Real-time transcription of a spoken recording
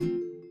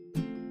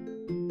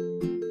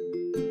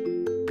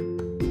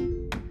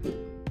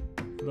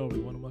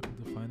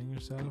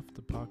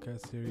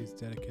podcast series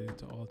dedicated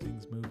to all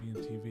things movie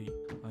and TV.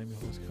 I'm your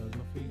host, Kyle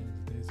Duffy, and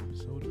in today's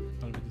episode,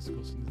 I'll be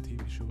discussing the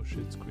TV show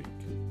Schitt's Creek.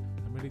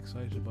 I'm really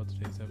excited about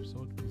today's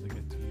episode because I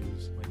get to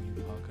use my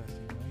new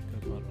podcasting mic.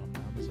 I bought it on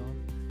Amazon.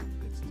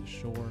 It's the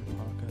Shure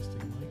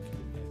podcasting mic,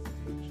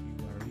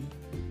 SHURE.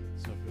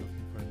 So if you're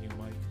looking for a new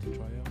mic to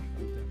try out,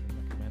 I definitely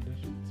recommend it.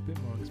 It's a bit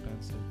more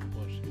expensive,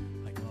 but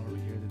I can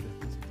already hear the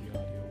difference in the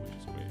audio, which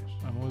is great.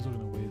 I'm always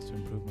looking at ways to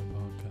improve my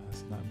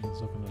podcast, and that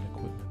means looking at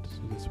equipment.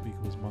 So this week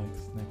was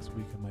mics, next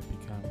week it might be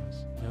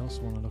cameras. I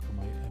also want to look at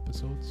my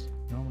episodes.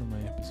 Normally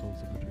my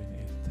episodes are between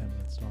 8 to 10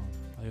 minutes long.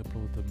 I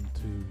upload them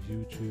to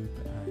YouTube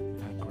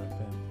and Anchor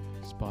FM,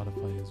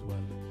 Spotify as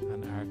well,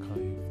 and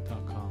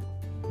archive.com,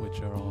 which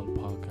are all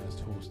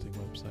podcast hosting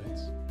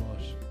websites.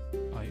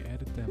 But I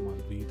edit them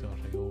on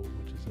v.io,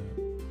 which is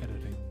an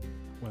editing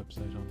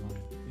website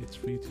online. It's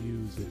free to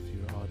use if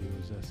your audio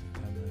is less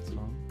than 10 minutes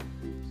long,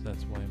 so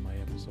that's why my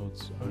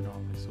episodes are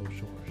normally so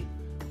short.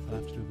 I'll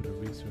have to do a bit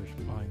of research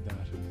behind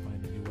that and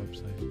find a new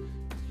website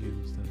to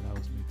use that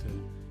allows me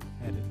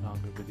to edit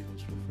longer videos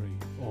for free,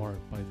 or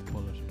bite the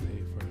bullet and pay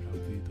for it on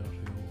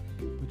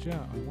v.io. But yeah,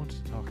 I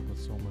wanted to talk about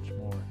so much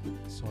more,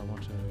 so I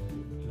want to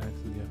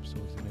lengthen the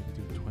episodes and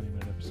maybe do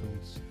 20-minute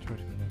episodes,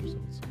 30-minute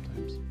episodes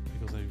sometimes,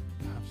 because I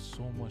have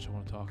so much I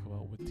want to talk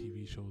about with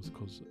TV shows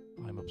because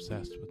I'm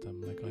obsessed with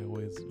them. Like, I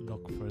always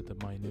look for the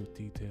minute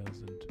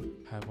details and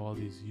have all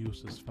these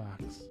useless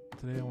facts.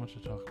 Today I want to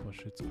talk about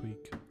Schitt's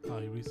Creek.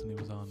 I recently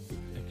was on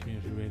a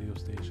community radio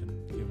station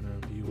giving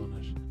a review on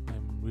it.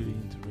 I'm really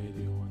into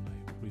radio and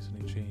I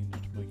recently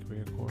changed my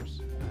career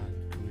course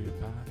and career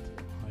path.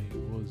 I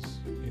was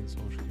in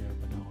social care,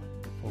 but now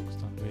I'm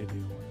focused on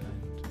radio,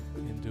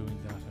 and in doing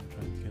that I'm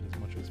trying to get as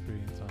much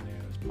experience on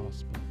air as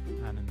possible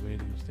and in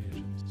radio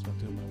stations. So I'm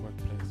doing my work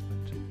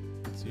placement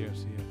at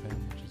CRC-FM,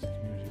 which is a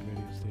community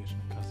radio station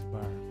in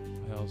Castlebar.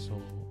 I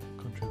also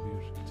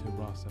contribute to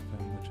Ross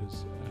FM, which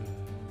is a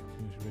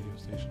community radio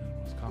station in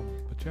Roscommon.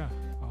 But yeah,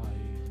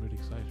 I'm really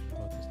excited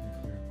about this new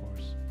career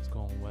course. It's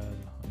going well.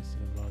 I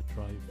still have a lot of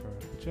drive for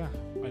it. But yeah,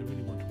 I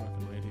really want to work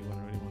on radio and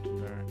I really want to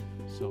learn.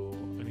 So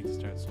I need to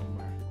start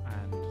somewhere,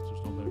 and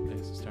there's no better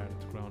place to start at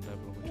the ground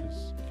level, which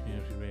is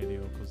community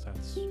radio, because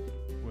that's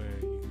where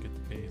you can get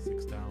the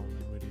basics down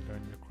and really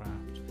learn your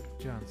craft.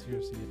 Yeah, on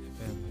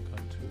CRC-FM I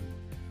got to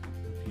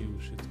review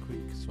Schitt's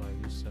Creek, so I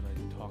just said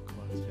I'd talk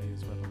about it today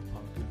as well on the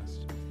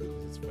podcast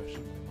because it's fresh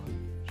in my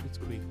mind.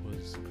 Schitt's Creek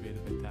was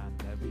created by Dan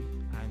Levy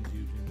and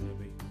Eugene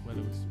Levy. Well,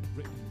 it was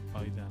written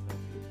by Dan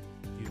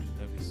Levy, Eugene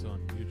Levy's son.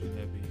 Eugene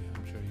Levy,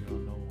 I'm sure you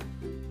all know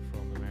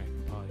from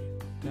American Pie.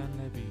 Dan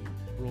Levy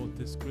wrote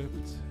this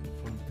script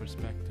from the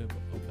perspective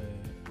of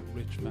a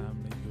rich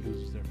family who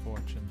loses their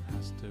fortune,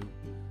 has to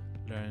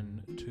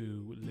learn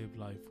to live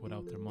life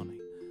without their money.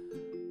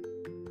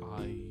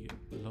 I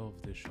love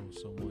this show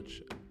so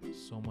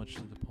much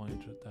to the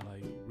point that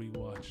I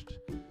rewatched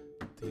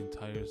the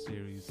entire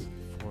series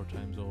 4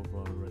 times over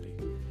already.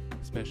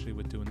 Especially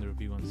with doing the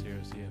review on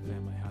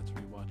CRC-FM, I had to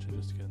rewatch it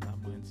just to get in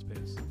that mind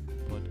space.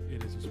 But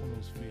it is just one of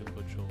those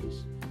feel-good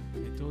shows.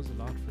 It does a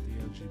lot for the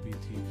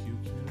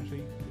LGBTQ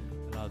community.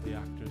 A lot of the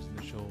actors in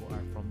the show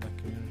are from that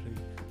community,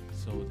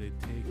 so they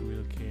take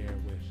real care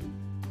with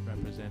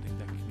representing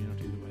that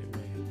community the right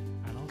way.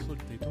 And also,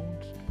 they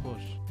don't put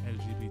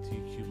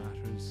LGBTQ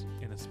matters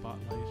in a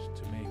spotlight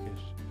to make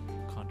it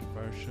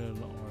controversial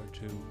or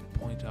to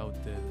point out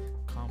the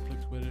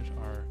conflict with it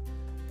or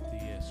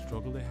the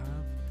struggle they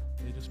have.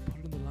 They just put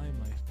it in the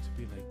limelight to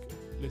be like,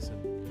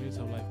 listen, here's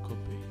how life could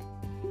be,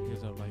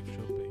 here's how life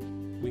should be.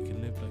 We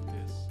can live like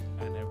this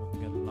and everyone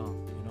can get along,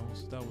 you know?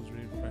 So that was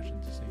really refreshing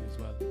to see as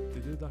well. They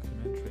did a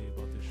documentary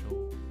about the show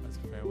as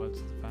a farewell to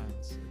the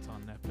fans. It's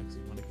on Netflix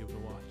if you want to give it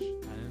a watch.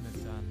 And in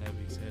it, Dan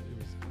Levy said it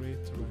was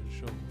great to write a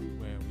show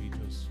where we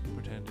just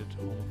pretended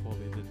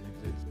homophobia didn't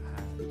exist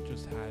and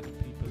just had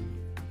people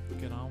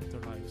get on with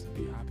their lives and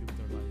be happy with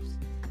their lives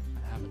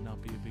and have it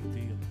not be a big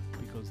deal,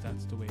 because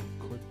that's the way it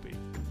could be,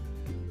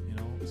 you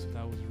know? So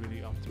that was a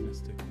really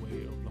optimistic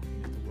way of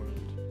looking at the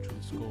world through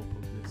the scope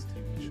of this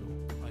TV show.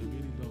 I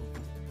really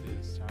loved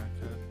the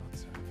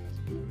sarcasm,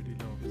 I really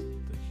loved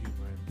the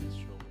humour in this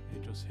show.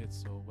 It just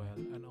hits so well,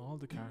 and all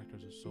the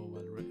characters are so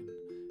well written.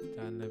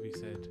 Dan Levy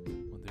said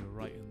when they were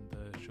writing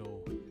the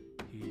show,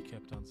 he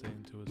kept on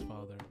saying to his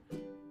father,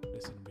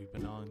 listen, we've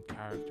been on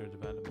character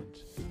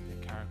development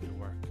and character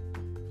work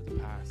for the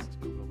past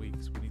couple of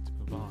weeks, we need to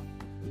move on.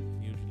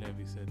 And Eugene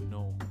Levy said,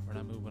 no, we're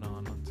not moving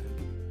on until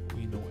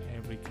we know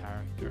every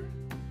character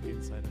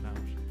inside and out,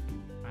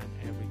 and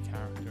every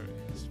character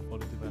is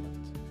fully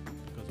developed,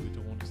 because we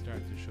don't want to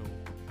start the show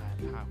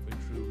and halfway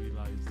through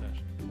realise that,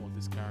 oh,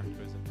 this character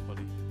isn't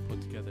fully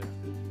put together,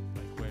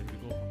 like where do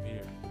we go from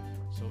here?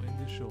 So in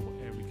this show,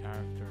 every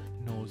character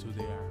knows who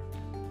they are.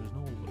 There's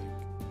no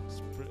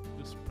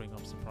spring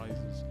up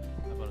surprises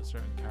about a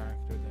certain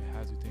character that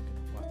has you thinking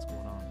of what's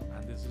going on.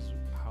 And this is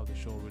how the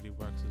show really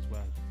works as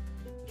well.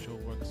 The show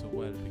works so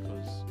well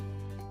because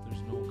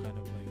there's no kind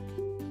of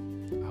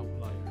like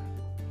outlier.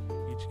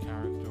 Each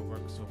character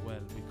works so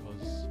well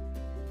because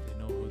they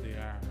know who they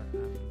are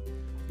and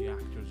the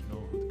actors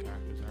know who the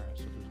characters are.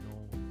 So there's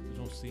no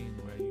no scene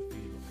where you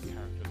feel the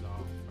character's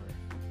off or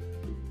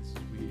this is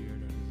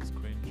weird or this is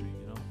cringy,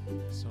 you know.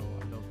 So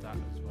I love that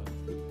as well.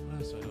 What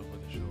else do I love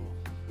about the show?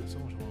 There's so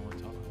much I want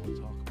to talk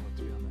about,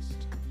 to be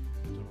honest.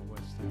 I don't know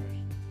where to start.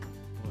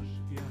 But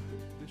yeah,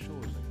 this show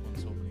has like won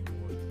so many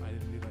awards. I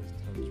didn't realise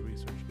until I was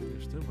researching.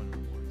 They're still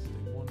winning awards.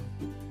 They won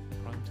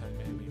Primetime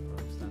Emmy for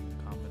Outstanding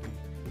Comedy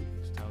in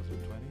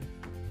 2020,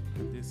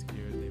 and this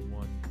year they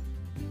won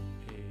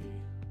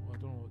I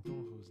don't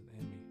know if it was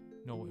an Emmy.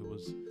 No, it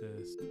was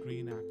the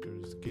Screen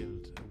Actors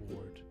Guild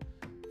Award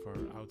for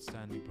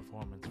Outstanding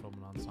Performance from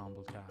an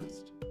Ensemble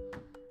Cast.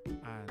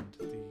 And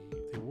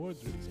the awards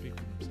really speak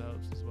for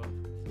themselves as well.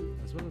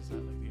 As well as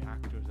that, like, the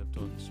actors have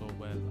done so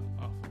well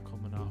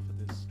coming off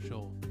of this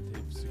show.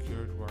 They've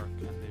secured work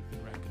and they've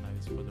been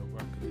recognised for their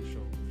work in this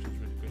show, which is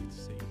really great to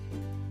see.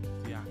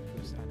 The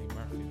actress Annie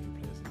Murphy, who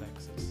plays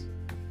Alexis,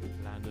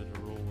 landed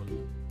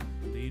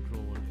a lead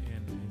role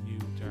in a new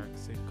dark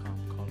sitcom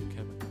called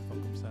Kevin Can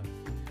Fuck Himself.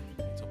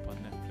 It's up on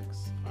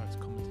Netflix, or it's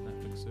coming to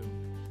Netflix soon.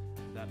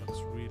 And that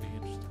looks really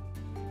interesting.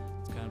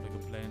 It's kind of like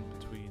a blend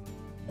between,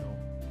 you know,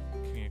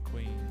 King of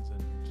Queens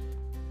and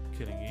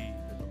Killing Eve,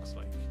 it looks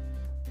like.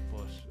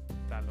 But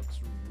that looks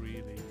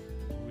really,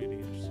 really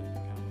interesting.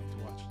 I can't wait to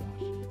watch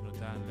that. You know,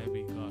 Dan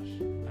Levy got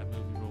a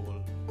movie role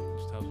in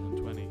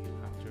 2020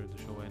 after the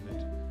show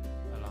ended,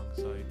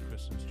 alongside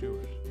Kristen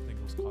Stewart. I think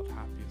it was called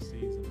Happiest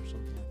Season or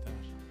something like that.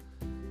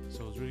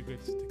 So it was really great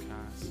to see the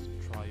cast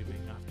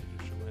thriving after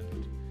the show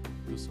ended,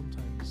 because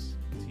sometimes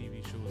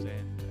TV shows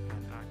end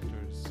and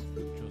actors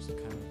just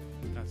kind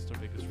of, that's their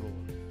biggest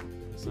role.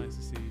 And it's nice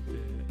to see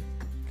the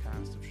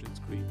cast of Schitt's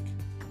Creek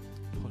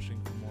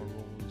pushing for more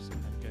roles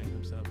and getting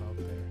themselves out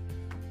there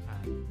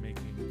and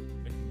making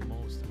the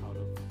most out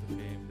of the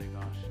fame they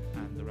got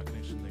and the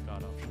recognition they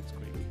got off Schitt's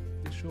Creek.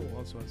 This show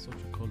also has such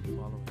a cult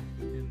following.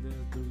 In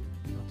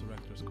the not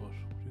director's cut,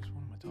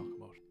 what am I talking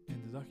about?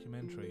 In the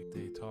documentary,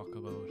 they talk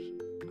about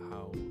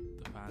how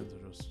the fans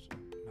are just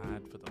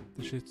mad for them.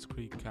 The Schitt's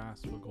Creek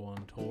cast will go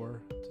on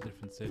tour to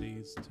different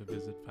cities to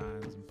visit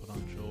fans and put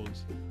on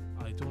shows.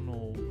 I don't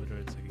know whether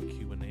it's like a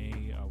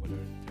Q&A or whether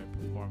they're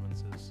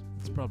performances.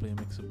 It's probably a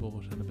mix of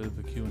both and a bit of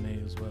a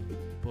Q&A as well.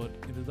 But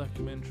in the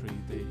documentary,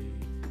 they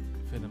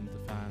filmed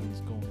the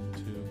fans going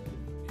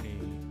to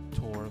a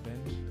tour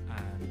event,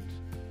 and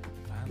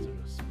fans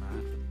are just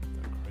mad for them.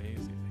 They're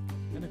crazy,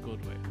 like, in a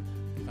good way.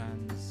 The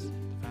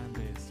fan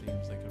base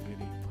seems like a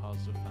really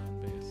positive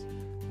fan base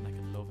and like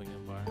a loving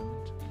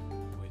environment,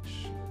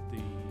 which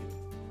the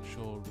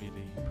show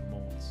really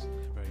promotes.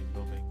 A very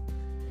loving,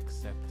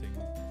 accepting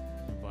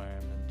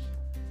environment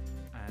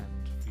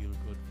and feel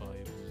good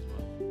vibes as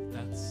well.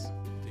 That's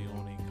the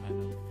only kind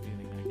of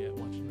feeling I get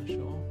watching the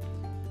show.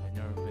 I've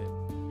never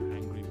been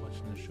angry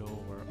watching the show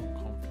or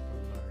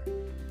uncomfortable,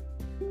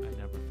 or I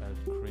never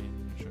felt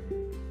cringe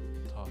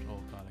or thought,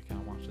 oh god, I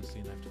can't watch this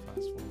scene, I have to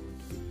fast forward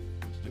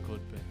to the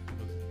good bit,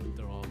 because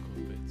they're all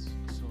good bits.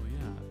 So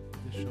yeah,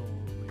 the show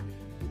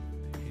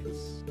really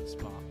hits the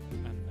spot,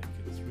 and like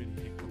it's really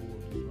hit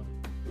gold as well,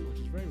 which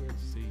is very rare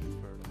to see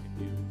for like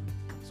a new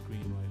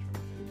screenwriter,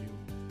 a new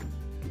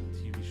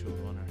TV show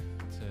runner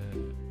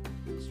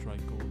to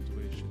strike gold the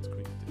way Schitt's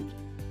Creek did.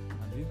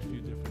 And they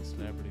interviewed different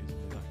celebrities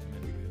in the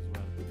documentary as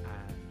well,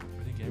 and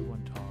I think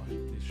everyone thought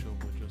this show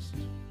would just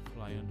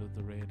fly under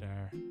the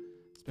radar,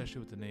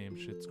 especially with the name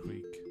Schitt's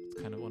Creek.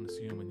 It's kind of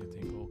unassuming. You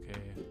think,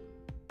 okay,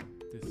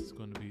 this is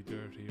going to be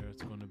dirty or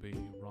it's going to be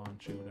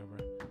raunchy,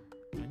 whatever.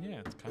 And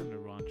yeah, it's kind of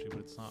raunchy, but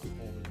it's not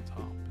over the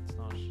top. It's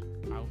not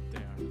out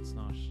there. It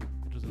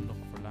doesn't look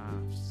for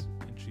laughs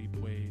in cheap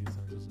ways,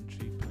 and it doesn't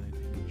cheapen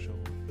anything in the show.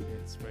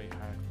 It's very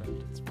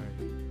heartfelt, it's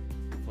very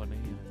funny,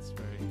 and it's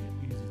very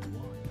easy to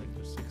watch. Like,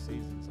 there's 6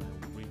 seasons. I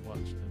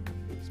rewatched them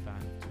in the span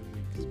of 2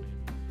 weeks, maybe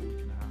a week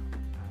and a half.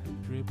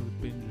 And if you're able to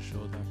binge a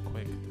show that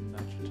quick, then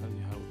that should tell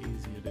you how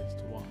easy it is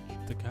to watch.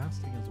 The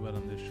casting as well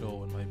on this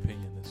show, in my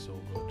opinion, is so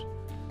good.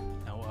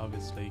 Now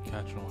obviously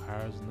Catherine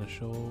O'Hara's in the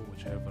show,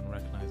 which everyone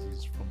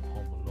recognises from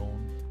Home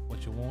Alone.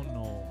 What you won't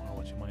know, or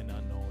what you might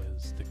not know,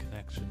 is the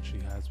connection she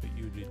has with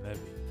Eugene Levy.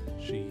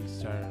 She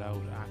started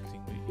out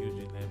acting with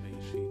Eugene Levy.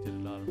 She did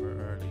a lot of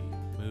her early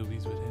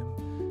movies with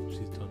him.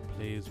 She's done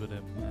plays with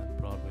him and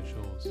Broadway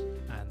shows,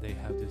 and they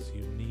have this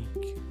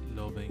unique,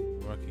 loving,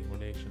 working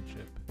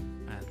relationship,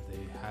 and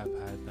they have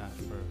had that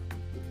for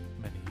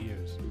many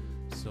years.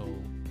 So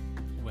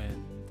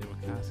when they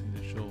were casting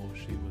the show,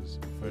 she was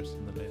first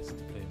on the list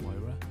to play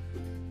Moira,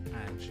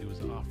 and she was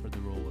offered the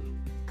role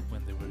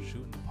when they were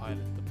shooting the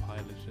pilot. The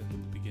pilot in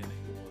the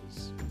beginning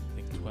was, I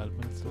think, 12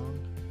 minutes long,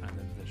 and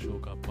then the show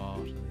got bought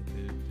and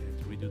they had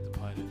to redo the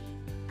pilot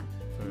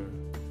for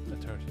a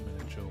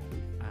 30-minute show,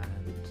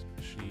 and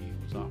she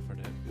was offered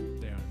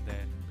it there and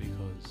then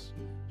because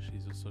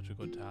she's such a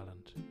good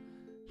talent.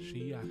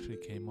 She actually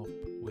came up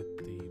with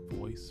the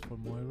voice for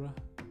Moira.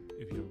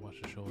 If you ever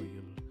watch the show,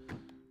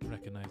 you'll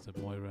recognize that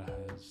Moira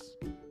has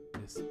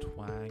this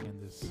twang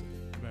and this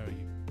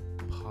very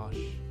posh,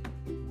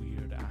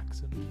 weird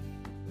accent.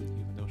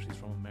 Even though she's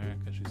from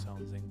America, she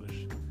sounds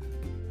English,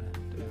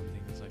 and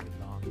everything is like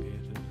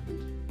elongated,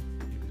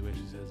 and even the way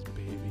she says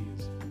baby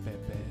is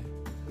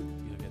bebe.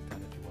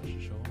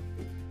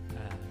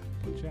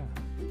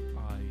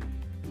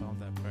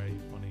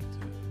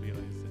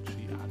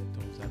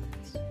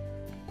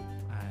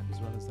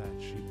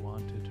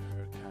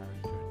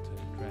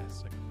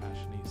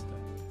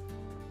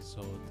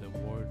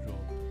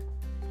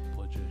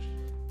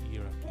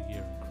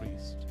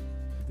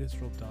 this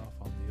rubbed off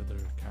on the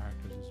other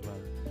characters as well.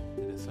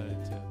 They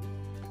decided to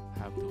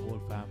have the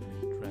whole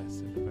family dress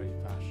in a very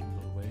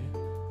fashionable way,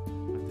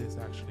 and this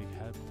actually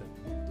helped them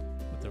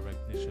with the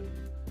recognition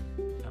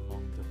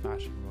among the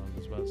fashion world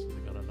as well. So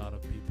they got a lot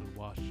of people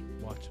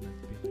watching it,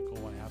 being like,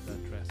 oh, I have that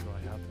dress or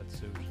I have that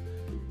suit.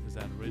 Is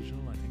that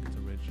original? I think it's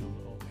original.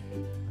 Okay,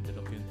 and they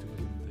look into it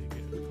and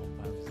they become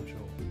fans of the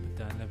show. But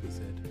Dan Levy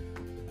said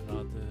a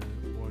lot of the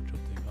wardrobe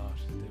they got,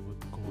 they would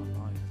go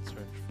online and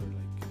search for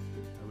like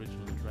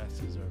original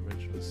dresses or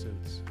original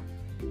suits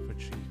for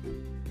cheap.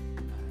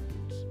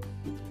 And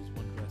there was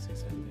one dress he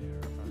said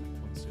there, or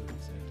one suit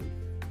he said,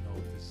 no,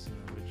 this is an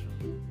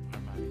original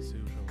Armani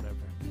suit or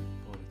whatever,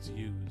 but it's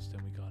used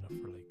and we got it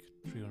for like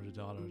 $300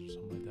 or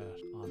something like that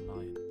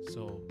online.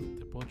 So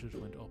the budget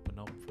went up and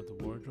up for the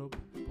wardrobe,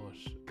 but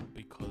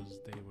because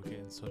they were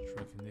getting such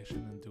recognition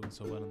and doing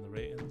so well in the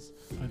ratings,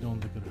 I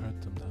don't think it hurt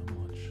them that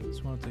much. I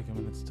just want to take a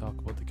minute to talk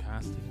about the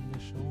casting in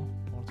this show.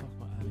 I want to talk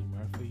about Annie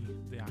Murphy,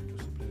 the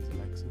actress who plays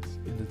Alexis.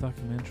 In the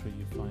documentary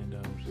you find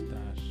out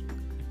that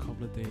a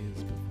couple of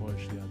days before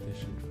she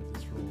auditioned for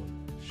this role,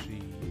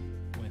 she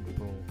went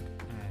broke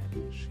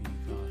and she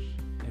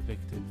got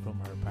evicted from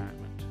her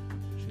apartment.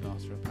 She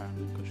lost her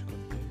apartment because she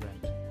couldn't pay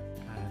rent,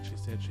 and she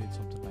said she had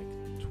something like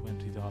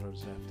 $20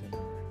 left in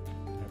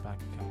her bank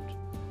account.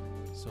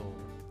 So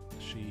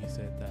she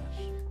said that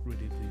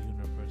really the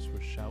universe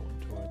was shouting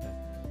to her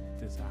that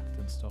this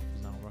acting stuff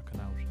was not working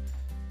out.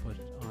 But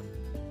on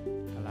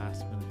a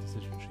last minute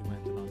decision, she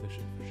went and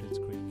auditioned for Schitt's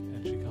Creek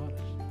and she got it.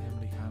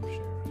 Emily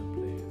Hampshire, who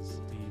plays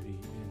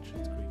Stevie in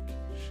Schitt's Creek,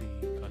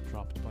 she got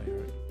dropped by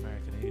her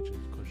American agent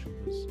because she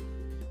was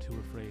too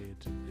afraid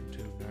and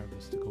too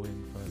nervous to go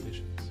in for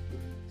auditions.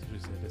 So she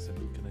said, listen,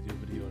 can I do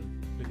video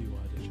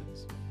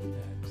auditions?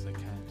 Because I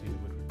can't deal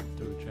with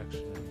the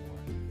rejection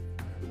anymore.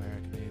 Her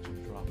American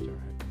agent dropped her.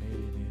 Her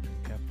Canadian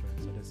agent kept her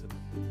and said, listen,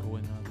 go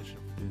in and audition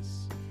for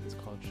this. It's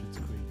called Schitt's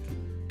Creek.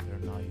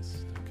 They're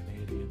nice, they're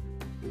Canadian,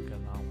 you get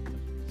along with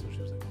them. So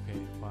she was like, okay,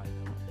 fine,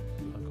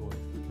 I'll go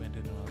in. Went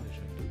in and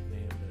auditioned,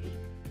 nailed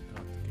it,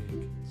 got the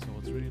gig. So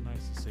it's really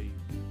nice to see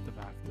the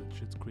fact that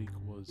Schitt's Creek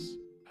was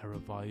a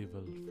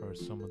revival for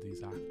some of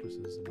these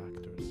actresses and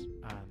actors,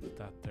 and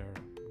that they're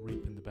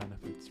reaping the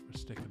benefits for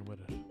sticking with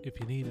it. If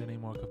you need any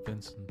more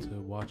convincing to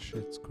watch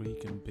Schitt's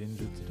Creek and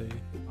binge it today,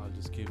 I'll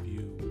just give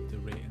you the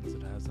ratings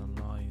it has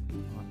online.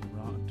 On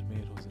Rotten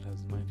Tomatoes it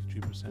has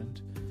 93%,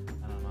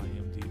 and on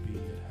IMDb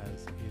it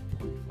has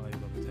 8.5 out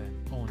of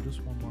 10. Oh, and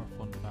just one more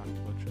fun fact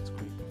about Schitt's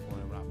Creek before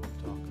I wrap up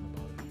talking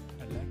about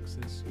it.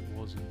 Alexis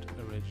wasn't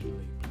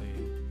originally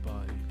played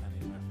by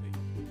Annie Murphy.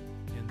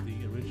 In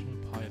the original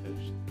pilot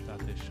that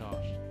they shot,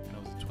 and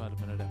it was a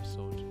 12-minute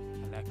episode,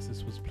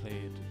 Alexis was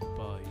played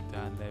by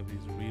Dan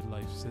Levy's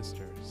real-life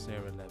sister,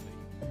 Sarah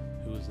Levy,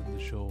 who was in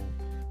the show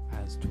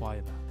as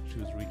Twyla. She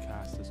was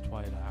recast as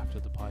Twyla after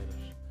the pilot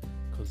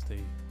because they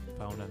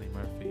found Annie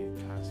Murphy and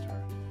cast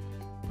her.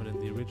 But in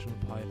the original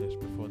pilot,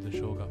 before the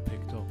show got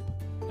picked up,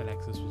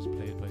 Alexis was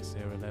played by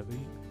Sarah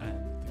Levy,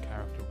 and the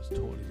character was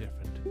totally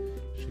different.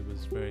 She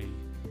was very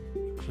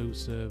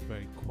reclusive,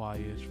 very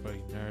quiet,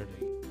 very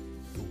nerdy.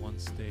 But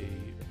once they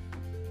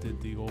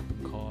did the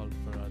open call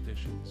for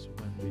auditions,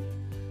 when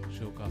the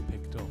show got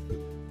picked up,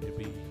 they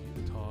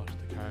rethought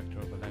the character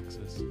of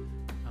Alexis,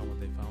 and when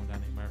they found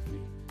Annie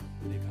Murphy,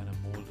 they kind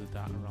of molded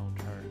that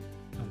around her,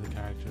 and the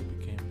character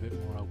became a bit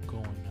more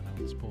outgoing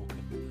and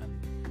outspoken,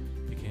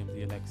 and became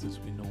the Alexis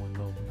we know and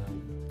love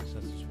now. So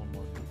that's just one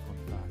more fun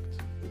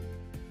fact.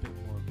 A bit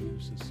more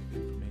useless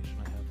information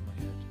I have in my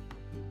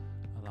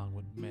head, along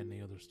with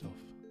many other stuff.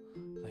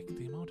 Like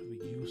the amount of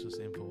useless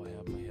info I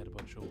have in my head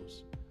about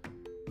shows.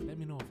 Let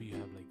me know if you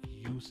have like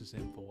useless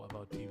info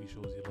about TV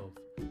shows you love.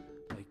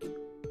 Like,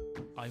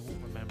 I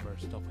won't remember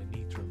stuff I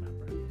need to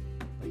remember,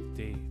 like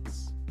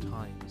dates,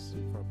 times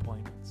for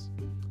appointments.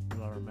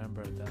 But I'll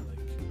remember that, like,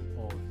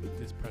 oh,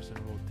 this person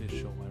wrote this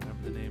show. I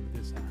remember the name of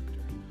this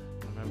actor.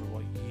 I remember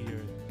what year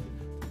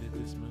they did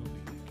this movie.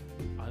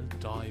 Like, I'll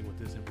die with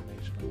this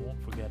information. I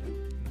won't forget it.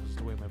 And that's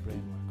the way my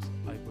brain works.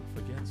 I will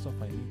forget stuff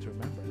I need to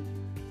remember,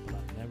 but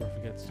I'll never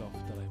forget stuff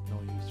that I have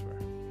no use for.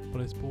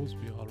 But I suppose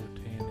we all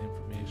retain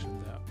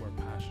information that we're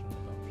passionate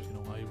about. You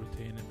know, I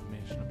retain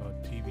information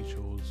about TV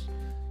shows,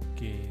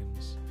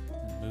 games,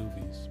 and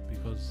movies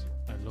because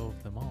I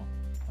love them all.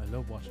 I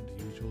love watching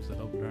TV shows. I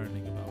love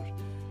learning about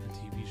a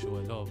TV show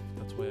I love.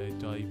 That's why I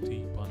dive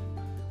deep on,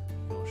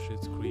 you know,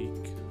 Schitt's Creek.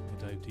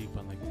 I dive deep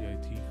on like the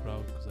IT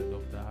Crowd because I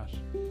love that.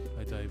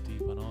 I dive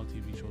deep on all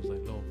TV shows I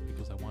love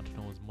because I want to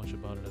know as much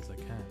about it as I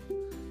can.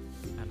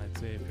 And I'd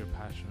say if you're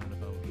passionate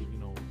about, you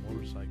know,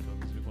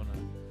 motorcycles, you're gonna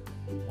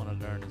want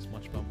to learn as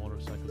much about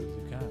motorcycles as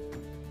you can.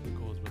 It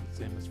goes with the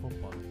same as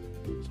football.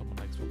 If someone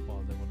likes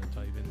football, they want to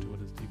dive into it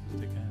as deep as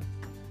they can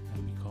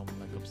and become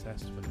like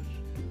obsessed with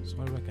it. So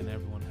I reckon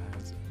everyone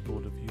has a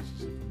load of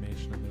useless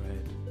information in their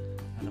head,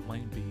 and it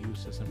might be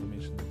useless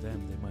information to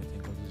them. They might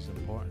think, oh, this is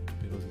important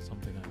because it's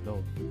something I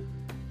love.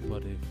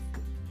 But if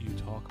you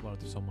talk about it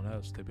to someone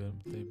else,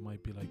 they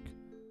might be like,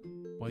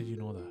 why do you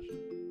know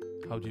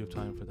that? How do you have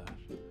time for that?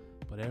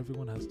 But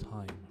everyone has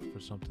time for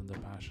something they're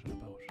passionate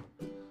about,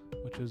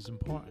 which is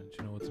important.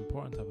 It's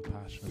important to have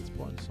a passion. It's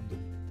important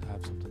to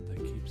have something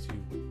that keeps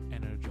you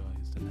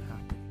energized and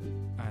happy.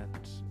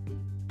 And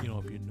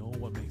if you know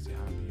what makes you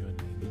happy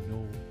and you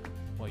know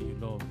what you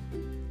love,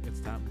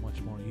 it's that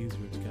much more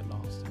easier to get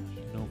lost in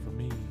it. For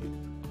me,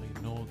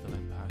 I know that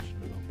I'm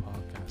passionate about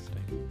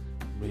podcasting,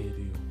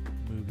 radio,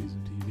 movies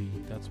and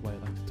TV. That's why I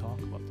like to talk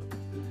about them.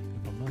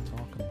 If I'm not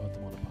talking about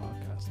them on a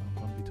podcast,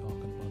 I'm going to be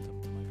talking about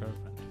them to my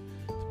girlfriend,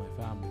 to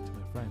my family, to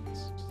my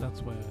friends. So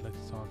that's why I like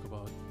to talk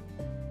about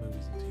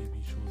movies and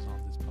TV shows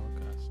on this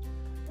podcast,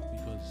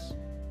 because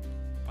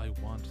I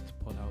want to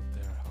put out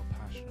there how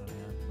passionate I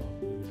am about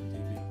movies and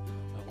TV.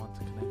 I want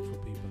to connect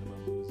with people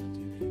about movies and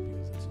TV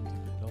because it's something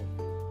I love,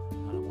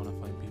 and I want to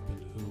find people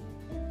who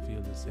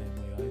feel the same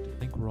way I do. I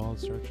think we're all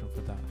searching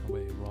for that in a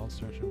way. We're all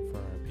searching for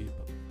our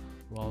people.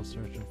 We're all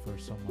searching for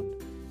someone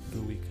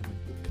who we can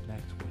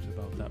connect with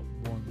about that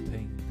one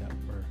thing that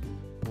we're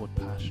both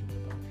passionate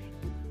about.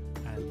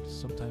 And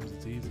sometimes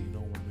it's easy,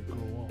 when we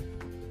grow up,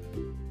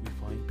 we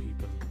find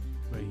people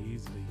very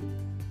easily.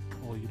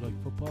 Oh, you like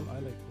football? I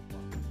like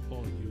football.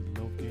 Oh, you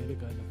love Gaelic?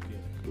 I love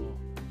Gaelic. Oh,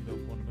 you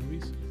love one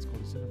movies? Let's go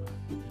to cinema.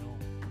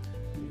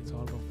 It's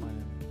all about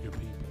finding your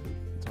people.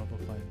 It's all about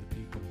finding the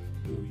people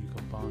who you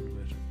can bond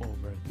with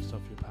over the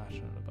stuff you're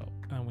passionate about.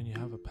 And when you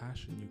have a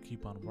passion, you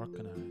keep on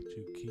working at it.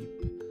 You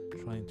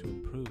keep trying to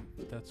improve.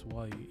 That's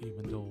why,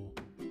 even though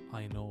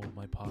I know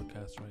my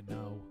podcast right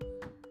now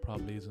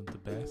probably isn't the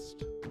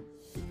best,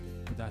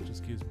 but that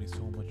just gives me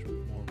so much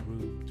more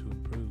room to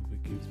improve.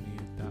 It gives me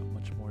that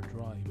much more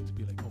drive to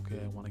be like, okay,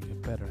 I want to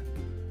get better.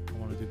 I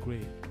want to do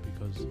great.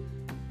 Because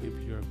if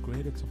you're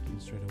great at something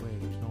straight away,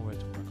 there's nowhere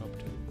to work up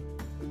to.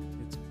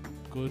 It's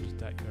good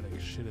that you're like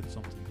shit at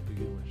something to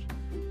begin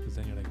with, because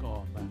then you're like,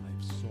 oh man, I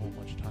have so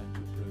much time to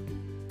improve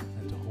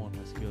and to hone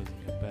my skills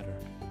and get better.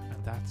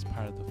 And that's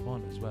part of the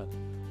fun as well,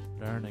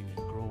 learning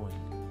and growing.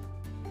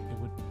 It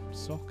would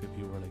suck if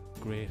you were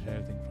like great at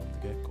everything from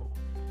the get-go,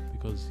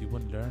 because you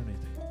wouldn't learn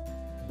anything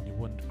and you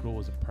wouldn't grow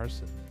as a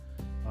person,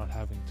 not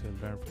having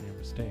to learn from your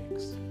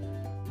mistakes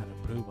and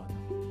improve on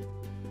them.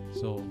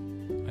 So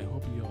I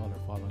hope you all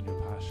are following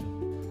your passion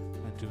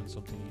and doing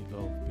something you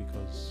love,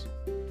 because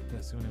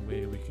that's the only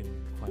way we can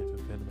find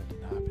fulfillment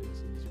and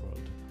happiness in this world.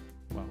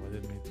 Wow, I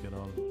didn't mean to get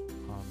all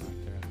on back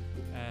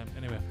there.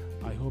 Anyway,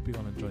 I hope you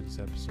all enjoyed this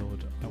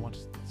episode. I want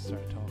to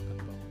start talking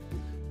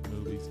about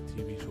movies and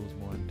TV shows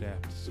more in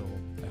depth, so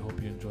I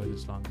hope you enjoyed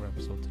this longer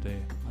episode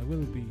today. I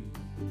will be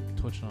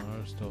touching on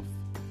other stuff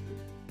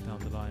down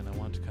the line. I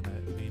want to kind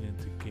of lean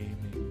into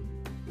gaming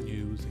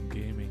news and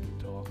gaming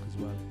talk as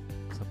well,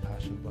 because I'm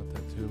passionate about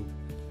that too,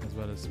 as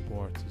well as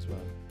sports as well.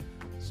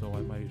 So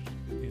I might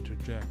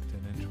interject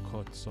and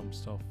intercut some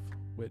stuff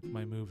with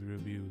my movie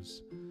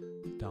reviews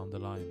down the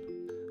line.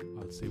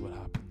 I'll see what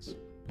happens.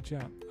 But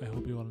yeah, I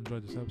hope you all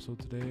enjoyed this episode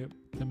today.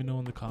 Let me know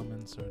in the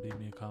comments, or leave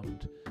me a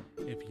comment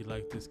if you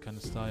like this kind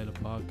of style of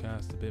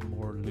podcast, a bit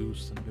more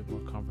loose and a bit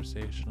more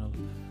conversational.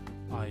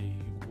 I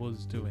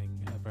was doing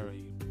a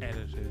very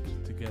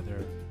edited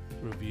together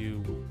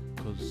review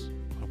because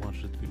I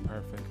wanted it to be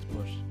perfect,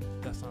 but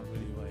that's not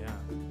really who I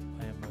am.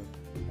 I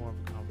am more of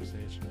a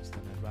conversationalist,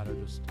 and I'd rather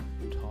just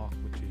talk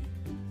with you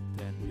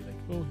than be like,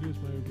 oh, here's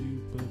my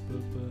review, blah blah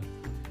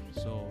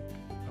blah. So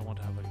I want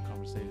to have a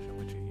conversation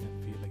with you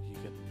and feel like you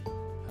can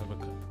have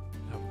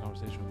a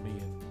conversation with me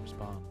and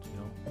respond,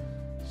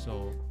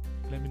 So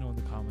let me know in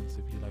the comments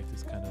if you like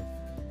this kind of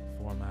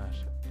format,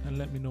 and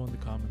let me know in the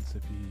comments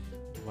if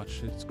you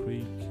watch Schitt's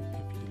Creek,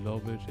 if you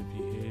love it, if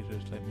you hate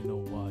it, let me know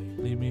why.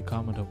 Leave me a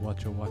comment of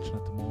what you're watching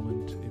at the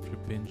moment, if you're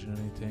binging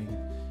anything,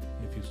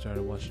 if you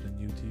started watching a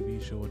new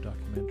TV show or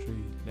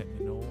documentary, let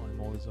me know.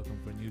 I'm always looking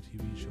for new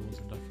TV shows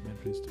and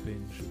documentaries to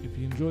binge. If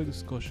you enjoy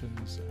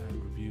discussions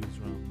and reviews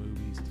around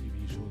movies,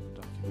 TV shows and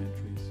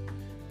documentaries,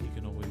 you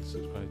can always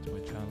subscribe to my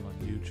channel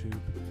on YouTube.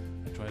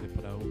 I try to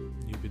put out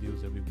new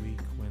videos every week,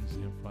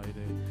 Wednesday and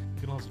Friday.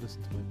 You can also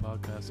listen to my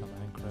podcast on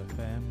Anchor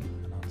FM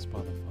and on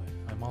Spotify.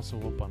 I'm also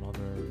up on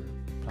other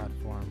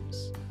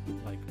platforms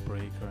like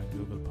Breaker and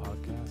Google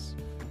Podcasts,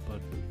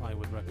 but I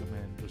would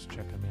recommend just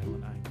checking me out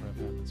on Anchor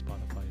FM and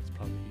Spotify. It's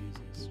probably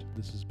easiest.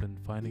 This has been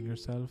Finding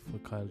Yourself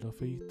with Kyle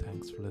Duffy.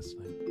 Thanks for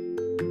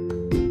listening.